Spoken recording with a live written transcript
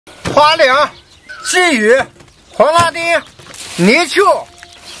花鲢、鲫鱼、黄辣丁、泥鳅、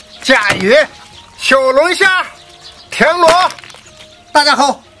甲鱼、小龙虾、田螺。大家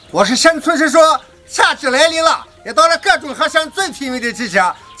好，我是山村师说，夏季来临了，也到了各种河鲜最品味的季节。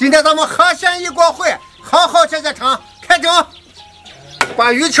今天咱们河鲜一锅烩，好好解解馋，开整。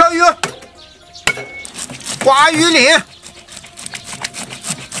把鱼敲鱼，刮鱼鳞，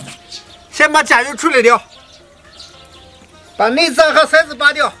先把甲鱼处理掉，把内脏和鳃子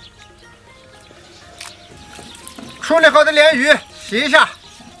拔掉。处理好的鲢鱼洗一下，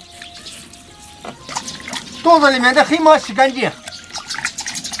肚子里面的黑毛洗干净。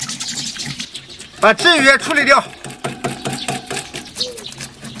把鲫鱼也处理掉，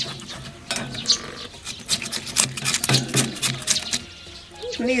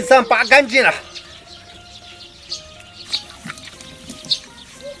内脏拔干净了。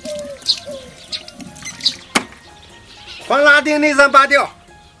黄辣丁内脏拔掉，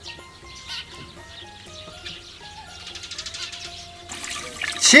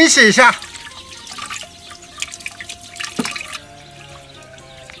清洗一下。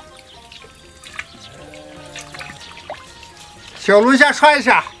小龙虾刷一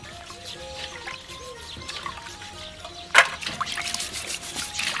下，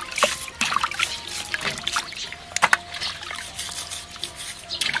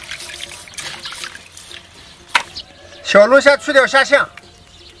小龙虾去掉虾线，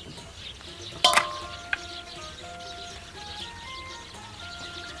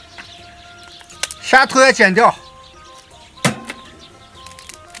虾头也剪掉。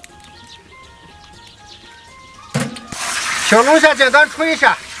小龙虾简单冲一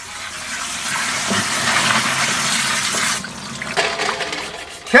下，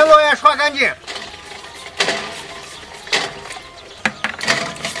田螺也刷干净，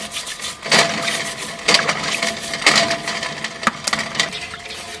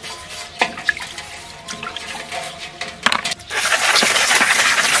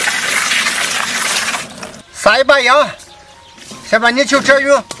撒一把盐，先把泥鳅遮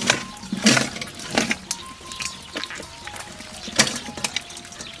匀。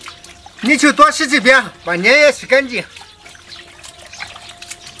泥鳅多洗几遍，把粘液洗干净。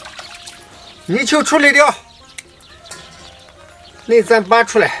泥鳅处理掉，内脏拔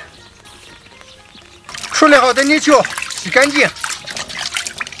出来。处理好的泥鳅洗干净。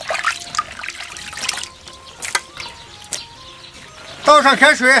倒上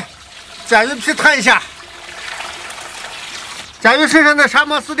开水，甲鱼皮摊一下，甲鱼身上的沙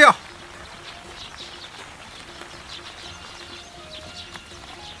膜撕掉。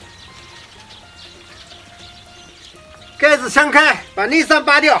盖子掀开，把内脏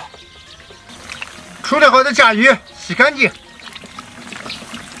拔掉。处理好的甲鱼洗干净，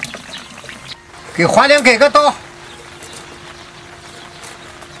给花鲢给个刀，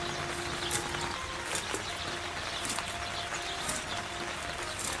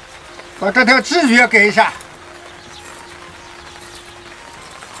把这条鲫鱼也给一下，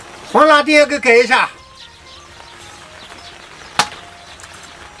黄辣丁也给一下。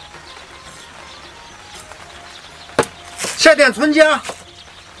切点葱姜，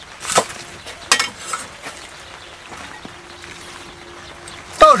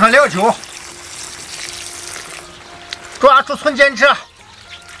倒上料酒，抓出葱姜汁，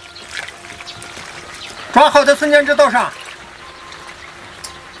抓好的葱姜汁倒上，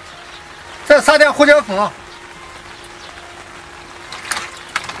再撒点胡椒粉，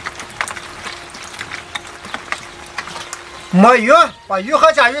抹鱼，把鱼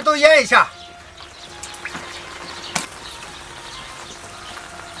和甲鱼都腌一下。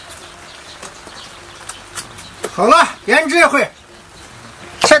好了，腌制一会，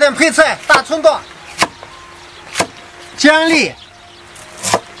切点配菜，大葱段、姜粒、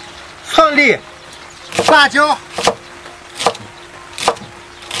蒜粒、辣椒，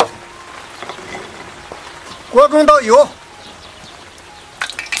锅中倒油，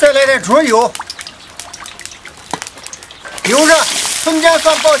再来点猪油，油热，葱姜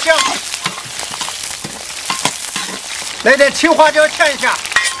蒜爆香，来点青花椒煸一下。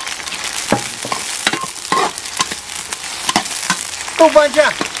豆瓣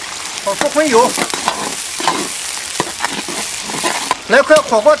酱，炒出荤油，来块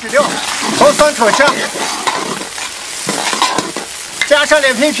火锅底料，炒酸炒香，加上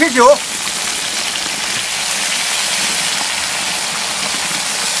2瓶啤酒，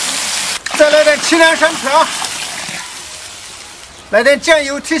再来点祁连山条，来点酱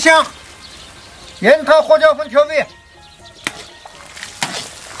油提香，盐糖胡椒粉调味。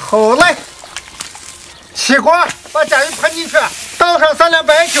好嘞，起锅把甲鱼喷进去。倒上3两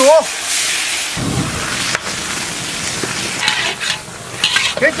白酒，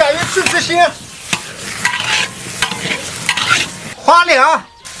给甲鱼去腥，花梁、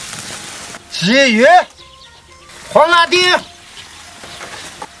鲫鱼、黄辣丁、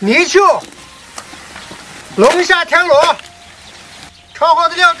泥鳅、龙虾、田螺，炒好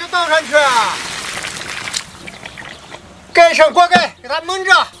的料汁倒上去，盖上锅盖，给它焖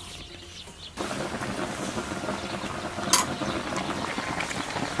着。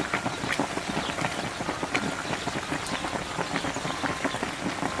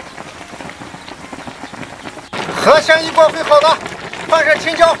荷香一锅烩好了，放上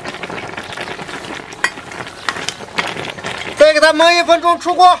青椒，再给它焖1分钟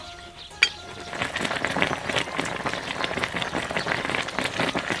出锅。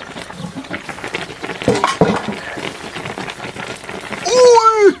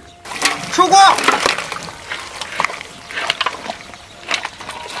出锅。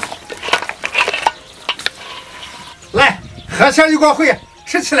来，荷香一锅烩，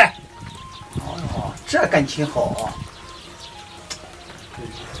吃起来。哦，这感情好。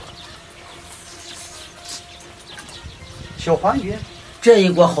小黄鱼，这一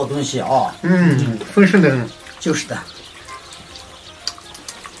锅好东西啊！丰盛的很。就是的。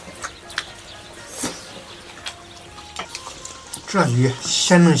这鱼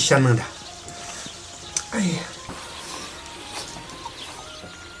鲜嫩鲜嫩的，哎呀，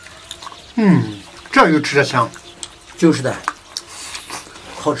这鱼吃着香，就是的，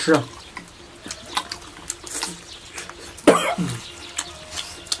好吃。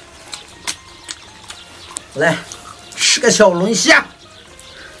来，吃个小龙虾。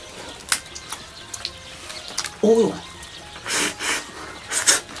哦呦！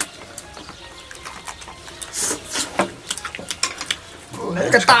来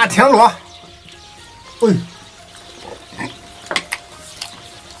个大田螺，哦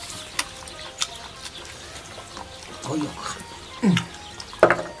呦，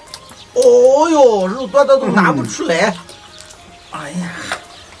哦呦，肉多的都拿不出来。哎呀，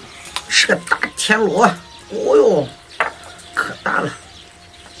是个大田螺，哦呦，可大了。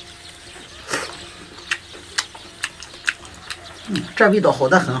这味道好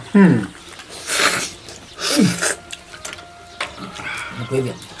得很。贵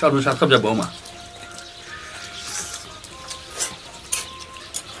宾，这龙虾特别饱满。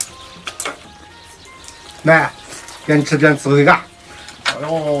来，边吃边滋味个。哎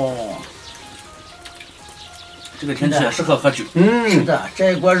呦，这个天气也适合喝酒。是的，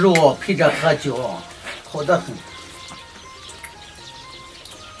这一锅肉配着喝酒，好得很。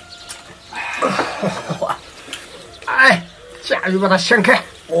哎，甲鱼把它掀开。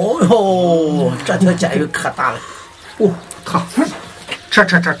哦呦，这条甲鱼可大了。哦，烫！吃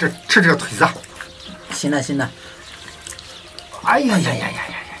这个腿子。行了行了。哎呀！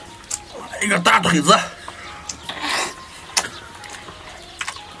一个大腿子。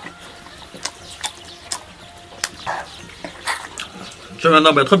这个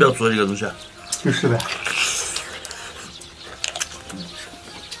蛋白特别足，这个东西。就是的。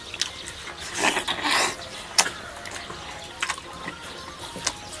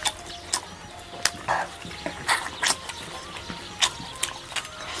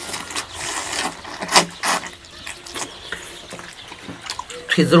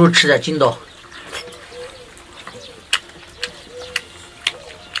腿子肉吃点筋道。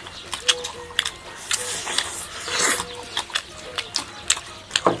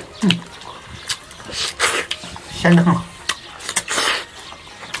鲜得很。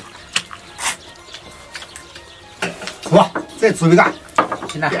哇，再煮一个，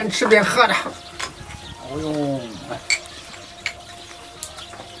行了，边吃边喝着。哦呦，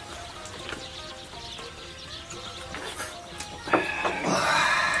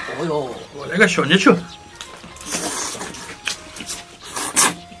哦呦，我来个小泥鳅，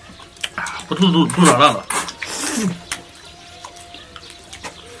不吐都软烂了。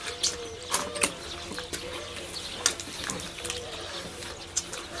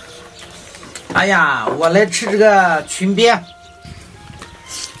哎呀，我来吃这个裙边。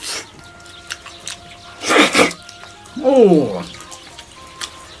哦，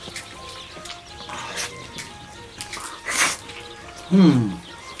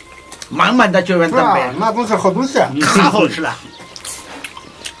满满的胶原蛋白，那都是好东西，可好吃了。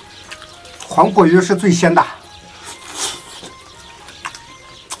黄果鱼是最鲜的。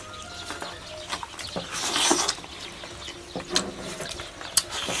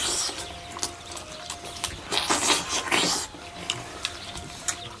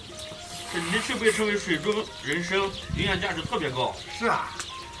这泥鳅被称为水中人参，营养价值特别高。是啊，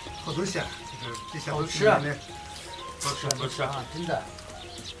好东西，这些好吃，好吃啊，真的。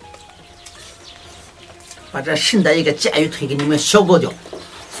把这剩的一个甲鱼腿给你们消锅掉。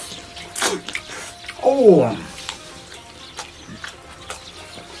哦，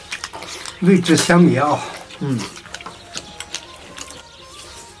味之香妙。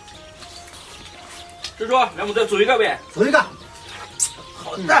师叔，咱们再做一个呗。走一个。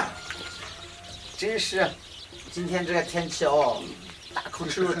好的。真是，今天这个天气哦，大口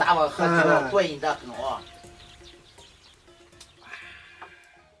吃肉，大碗喝酒，过瘾的很哦。